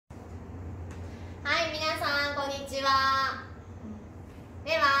ちは。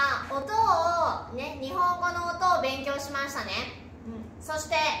では、音をね、日本語の音を勉強しましたね。そし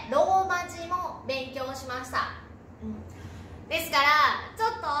てローマ字も勉強しました。ですからちょ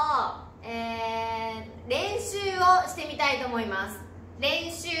っと、練習をしてみたいと思います。練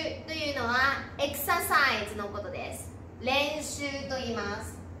習というのはエクササイズのことです。練習と言いま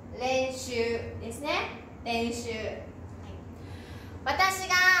す。練習ですね。練習。私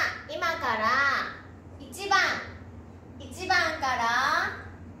が今から1番から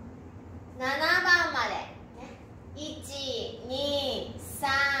7番まで、1、2、3、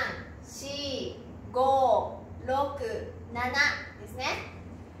4、5、6、7ですね。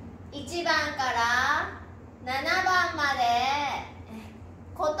1番から7番まで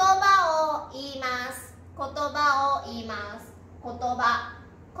言葉を言います。言葉を言います。言葉は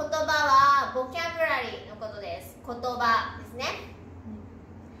ボキャブラリーのことです。言葉ですね。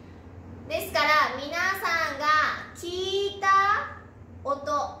ですから皆さんが聞いた音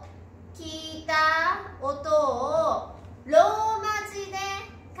をローマ字で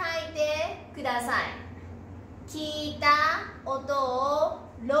書いてください。聞いた音を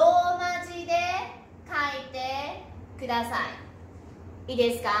ローマ字で書いてください。いい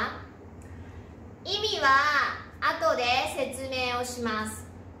ですか？意味は後で説明をします。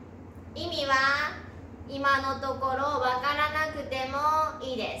意味は今のところわからなくても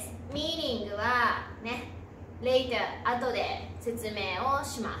いいです。ミーニングはね、later 後で説明を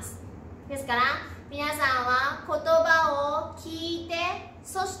します。ですから皆さんは言葉を聞いて、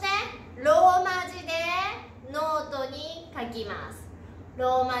そしてローマ字でノートに書きます。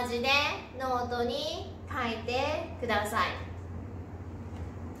ローマ字でノートに書いてください。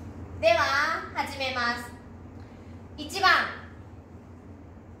では始めます。1番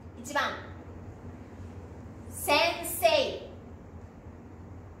先生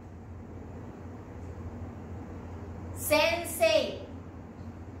先生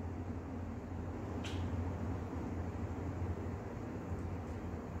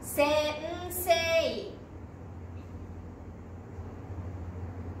先生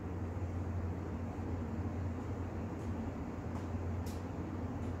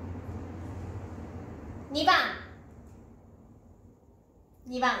2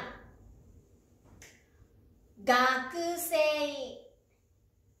番学生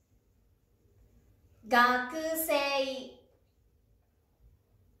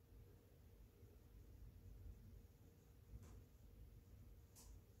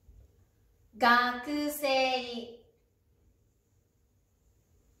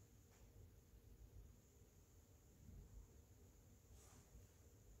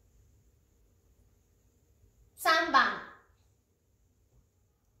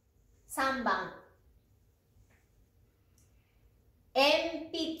3番鉛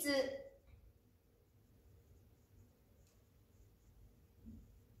筆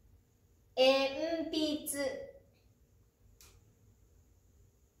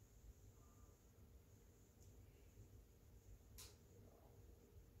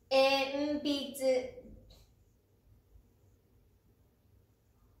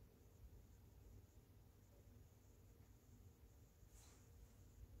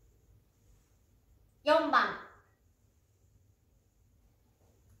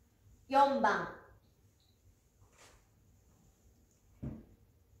4番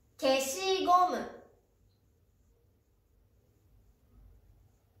消しゴム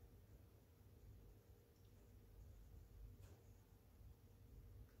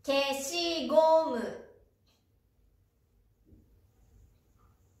消しゴム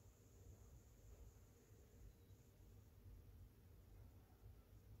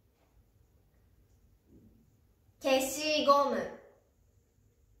消しゴム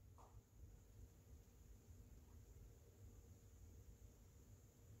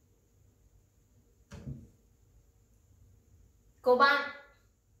5番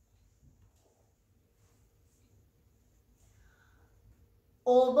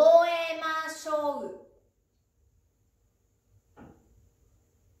覚えましょう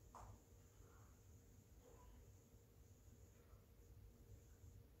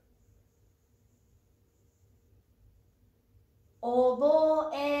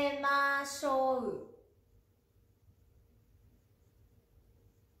覚えましょう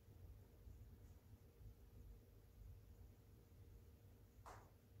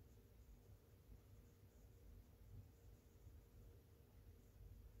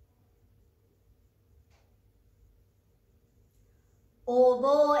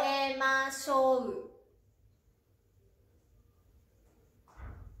覚えましょう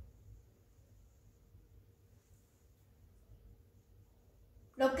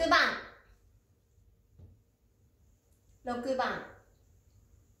6番6番。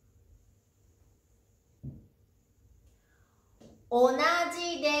同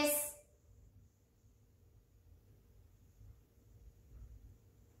じです。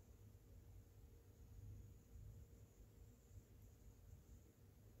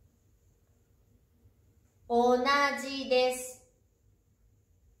同じです。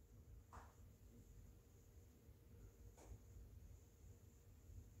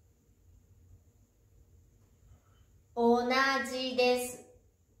同じです。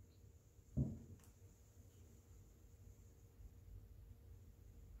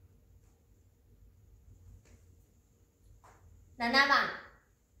7番。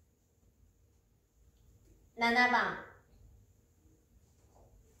7番。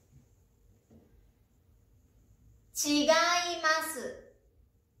違います。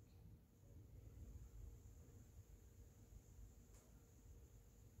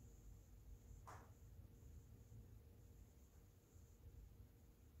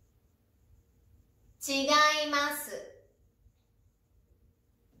違います。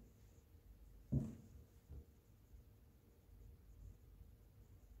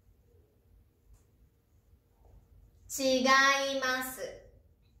違います。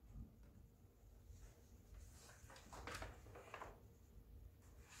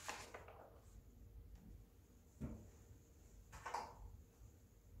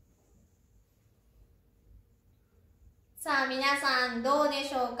さあ皆さんどうで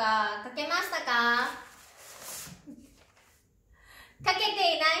しょうか。書けましたか。書け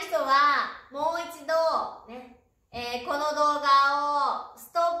ていない人はもう一度ね、この動画を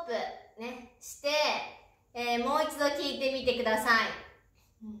ストップ、ね、して、もう一度聞いてみてください。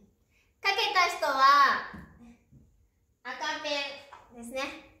書けた人は赤ペンですね。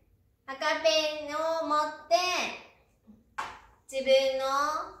赤ペンを持って自分の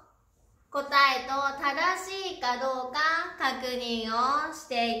答えと正しいかどうか確認をし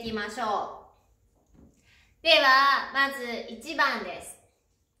ていきましょう。ではまず1番です。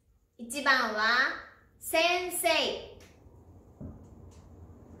1番は先生。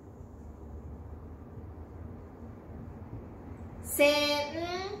先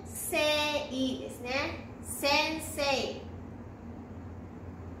生ですね。先生。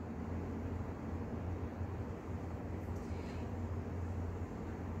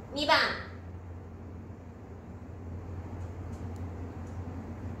2番。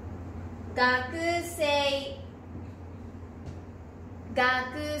学生。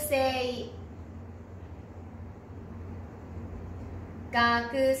学生。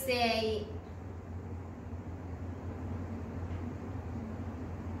学生。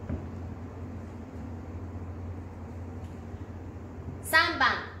3番。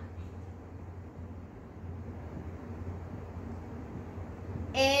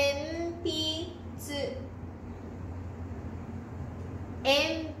鉛筆。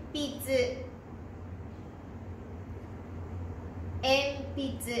鉛筆。鉛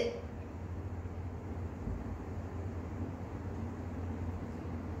筆。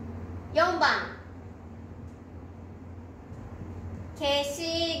4番。消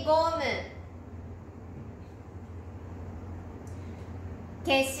しゴム。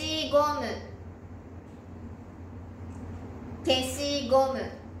消しゴム。消しゴム。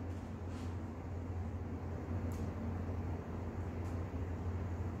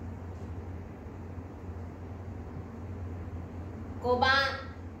5番。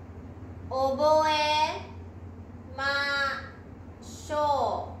覚えまし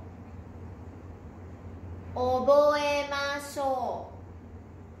ょう。覚えましょう。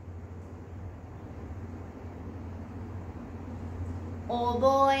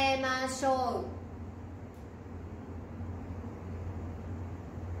覚えましょ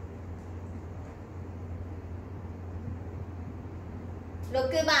う。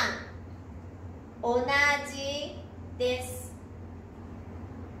6番。同じです。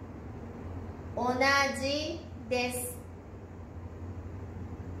同じです。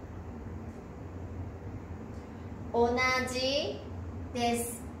同じで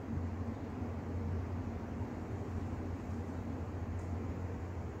す。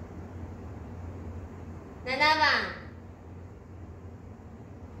7番。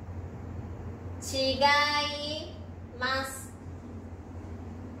違います。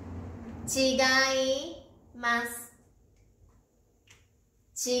違います。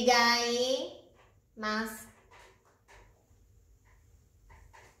違います。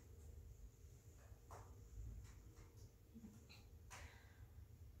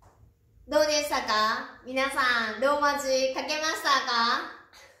どうでしたか。皆さんローマ字書けましたか。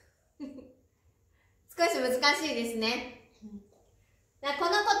少し難しいですね。こ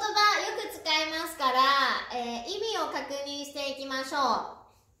の言葉よく使いますから、意味を確認していきましょ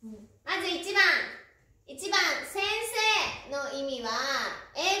う。まず1番、先生の意味は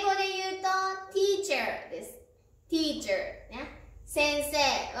英語で言うと teacher です。 teacher ね、先生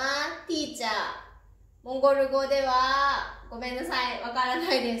は teacher。 モンゴル語ではごめんなさい、わから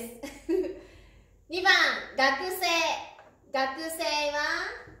ないです2番、学生は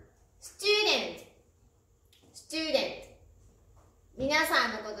student。 皆さ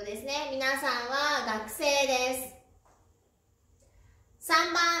んのことですね。皆さんは学生です。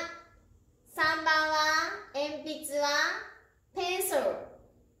3番は鉛筆は pencil。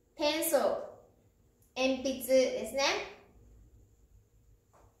 鉛筆ですね。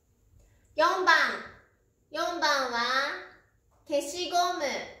4番は消しゴム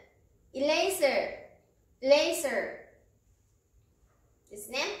eraser で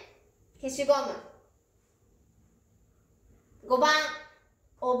すね。消しゴム。5番、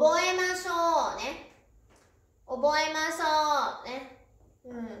覚えましょうね。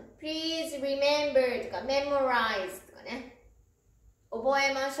Please remember とか memorize とかね。覚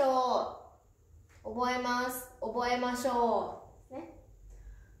えましょう。覚えましょう。ね。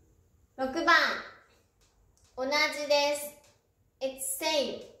6番、同じです。It's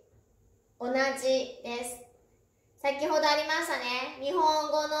same。同じです。先ほどありましたね。日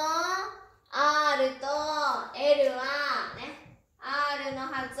本語の R と L はね、R の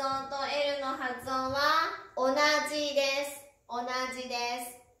発音と L の発音は同じです。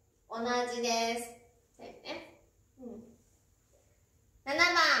ね。7番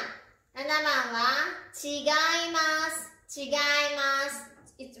は違います。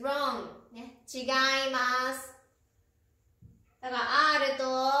It's wrong ね、違います。だから R と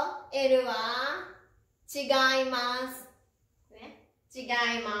L は違いますね。違い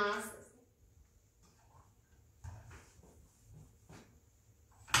ます。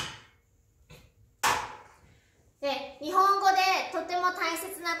で、日本語でとても大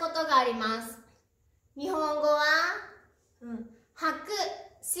切なことがあります。日本語は、拍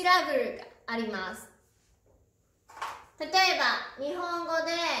シラブルがあります。例えば日本語で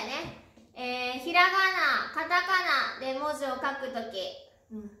ね、ひらがな、カタカナで文字を書くとき、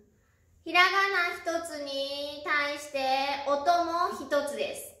ひらがな一つに対して音も一つ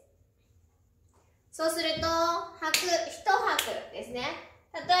です。そうすると拍一拍ですね。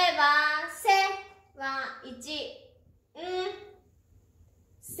例えばせは1、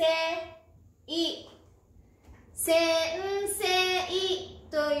せい、先生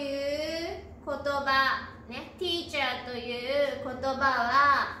という言葉ね、teacher という言葉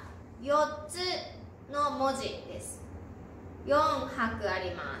は4つの文字です。4拍あ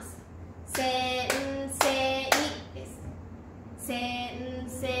ります。先生です。先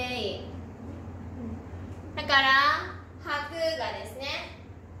生。だから拍がですね、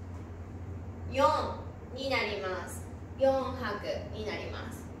4になります。4拍になり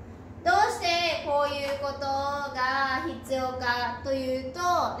ます。どうしてこういうことが必要かというと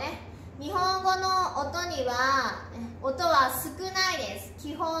ね、日本語の音には音は少ないです。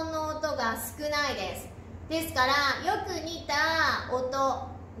基本の音が少ないです。ですからよく似た音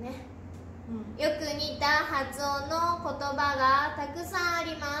ね、よく似た発音の言葉がたくさんあ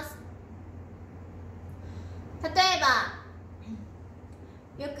ります。例え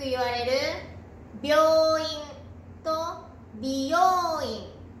ばよく言われる病院と美容院、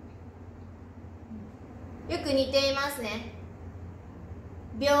よく似ていますね。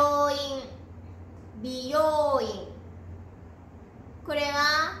病院、美容院。これ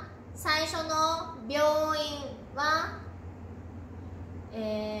は最初の病院は、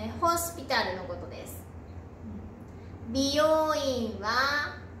ホスピタルのことです。美容院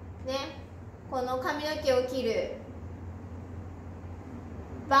はね、この髪の毛を切る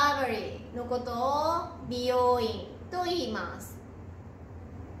バーバリーのことを美容院と言います。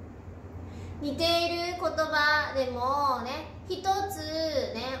似ている言葉でもね、一つ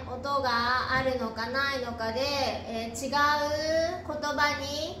ね、音があるのかないのかで、違う言葉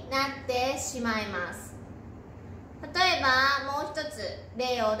になってしまいます。例えばもう一つ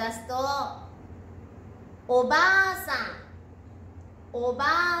例を出すと、おばあさん、お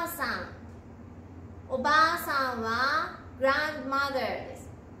ばあさん。おばあさんは grandmother です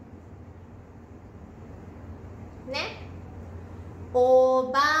ね。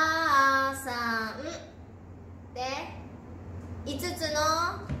おばあさんで5つの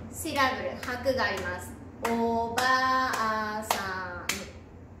シラブル、拍があります。おばあさん。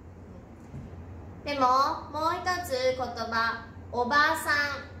でももう一つ言葉、おばあさん、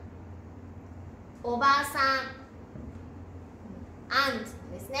おばあさん、アント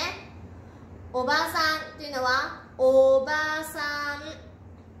ですね。おばあさんというのはおばあさ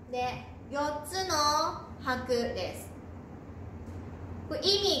んで4つのくです。これ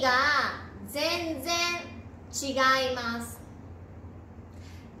意味が全然違います。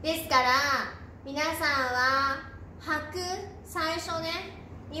ですから皆さんは吐く、最初ね、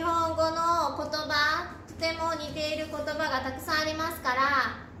日本語の言葉、とても似ている言葉がたくさんありますか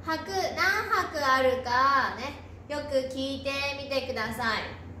ら、吐く、何拍あるかね、よく聞いてみてください。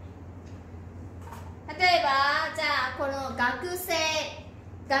例えばじゃあこの学生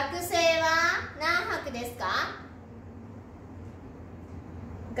は何拍ですか？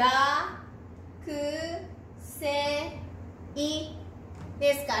学生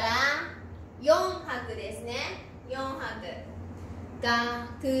ですから4拍ですね。4拍。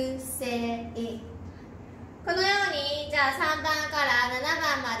学生。このように、じゃあ3番から7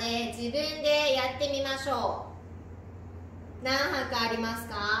番まで自分でやってみましょう。何拍あります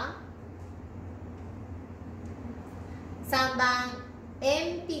か？3番、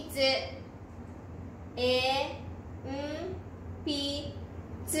鉛筆。で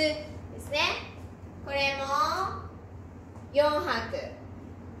すね。これも4拍。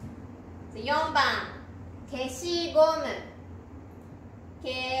4番、消しゴム。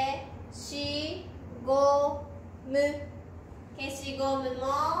消しゴムも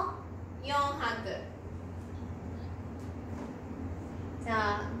4拍。じ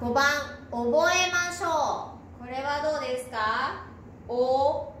ゃあ5番、覚えましょう。これはどうですか？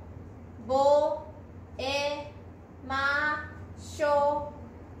おぼえましょ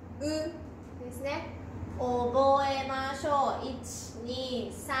うですね。覚えましょう。1、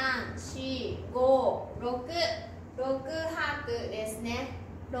2、3、4、5、6拍ですね。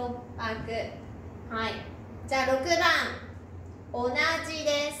6拍。はい。じゃあ6番、同じ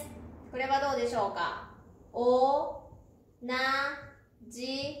です。これはどうでしょうか？おな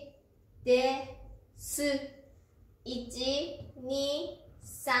じです。1、2、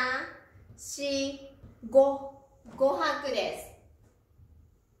3、4、5拍です。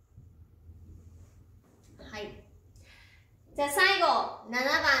はい。じゃあ最後、7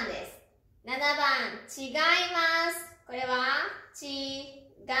番です。7番、違います。これは、違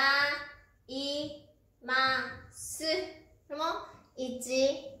います。これも、1、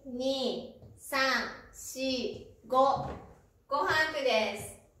2、3、4、5拍で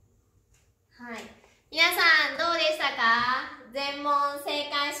す。はい。皆さん、どうでしたか？全問正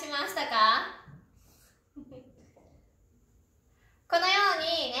解しましたか？このよう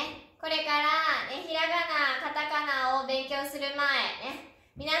にね、これからね、ひらがな、カタカナを勉強する前ね、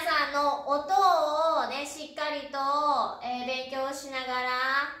皆さんの音をね、しっかりと、勉強しながら、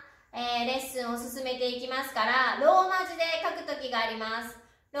レッスンを進めていきますから、ローマ字で書くときがあります。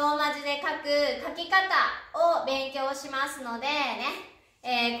ローマ字で書き方を勉強しますのでね、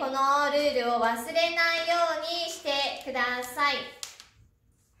このルールを忘れないようにしてください。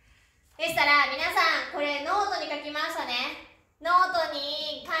でしたら皆さん、これノートに書きましたね。ノート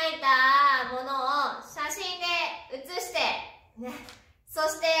に書いたものを写真で写して、ね、そ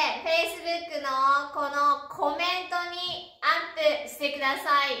して Facebook のこのコメントにアップしてくだ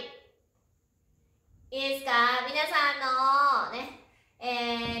さい。いいですか？皆さんのね、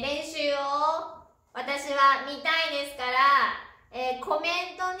練習を私は見たいですから、コ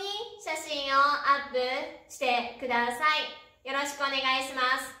メントに写真をアップしてください。よろしくお願いしま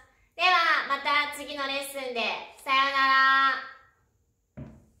す。ではまた次のレッスンで。さようなら。